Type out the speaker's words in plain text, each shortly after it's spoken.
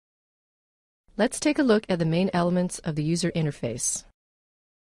Let's take a look at the main elements of the user interface.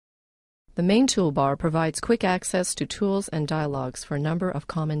 The main toolbar provides quick access to tools and dialogues for a number of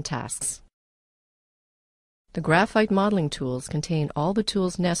common tasks. The graphite modeling tools contain all the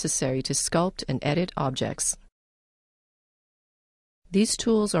tools necessary to sculpt and edit objects. These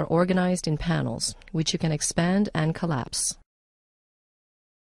tools are organized in panels, which you can expand and collapse.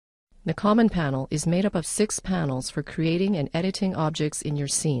 The common panel is made up of 6 panels for creating and editing objects in your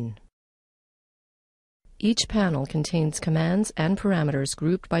scene. Each panel contains commands and parameters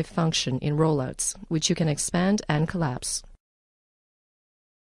grouped by function in rollouts, which you can expand and collapse.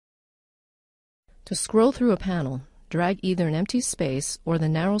 To scroll through a panel, drag either an empty space or the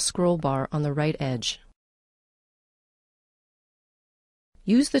narrow scroll bar on the right edge.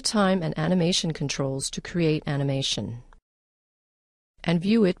 Use the time and animation controls to create animation, and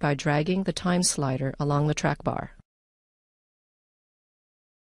view it by dragging the time slider along the trackbar.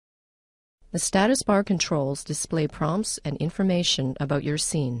 The status bar controls display prompts and information about your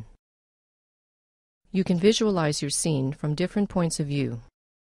scene. You can visualize your scene from different points of view.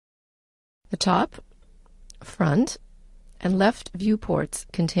 The top, front, and left viewports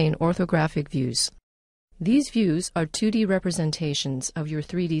contain orthographic views. These views are 2D representations of your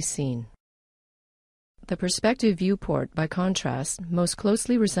 3D scene. The perspective viewport, by contrast, most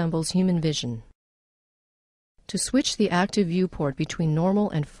closely resembles human vision. To switch the active viewport between normal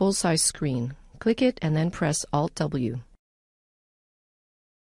and full-size screen, click it and then press Alt-W.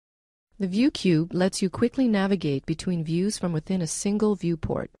 The View Cube lets you quickly navigate between views from within a single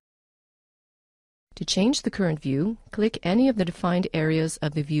viewport. To change the current view, click any of the defined areas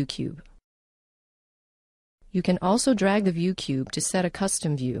of the View Cube. You can also drag the View Cube to set a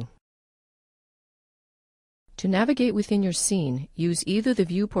custom view. To navigate within your scene, use either the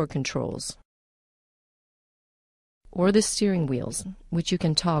viewport controls or the steering wheels, which you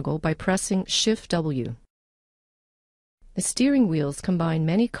can toggle by pressing Shift-W. The steering wheels combine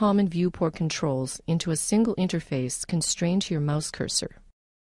many common viewport controls into a single interface constrained to your mouse cursor.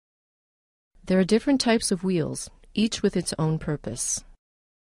 There are different types of wheels, each with its own purpose.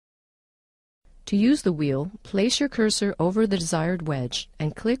 To use the wheel, place your cursor over the desired wedge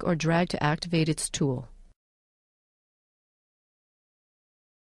and click or drag to activate its tool.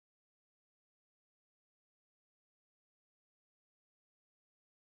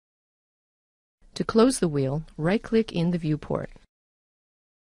 To close the wheel, right-click in the viewport.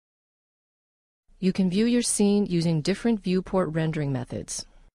 You can view your scene using different viewport rendering methods.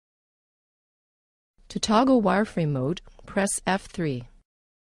 To toggle wireframe mode, press F3.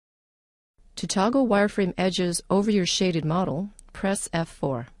 To toggle wireframe edges over your shaded model, press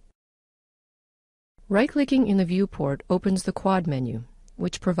F4. Right-clicking in the viewport opens the quad menu,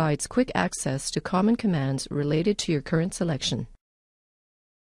 which provides quick access to common commands related to your current selection.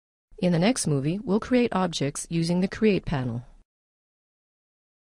 In the next movie, we'll create objects using the Create panel.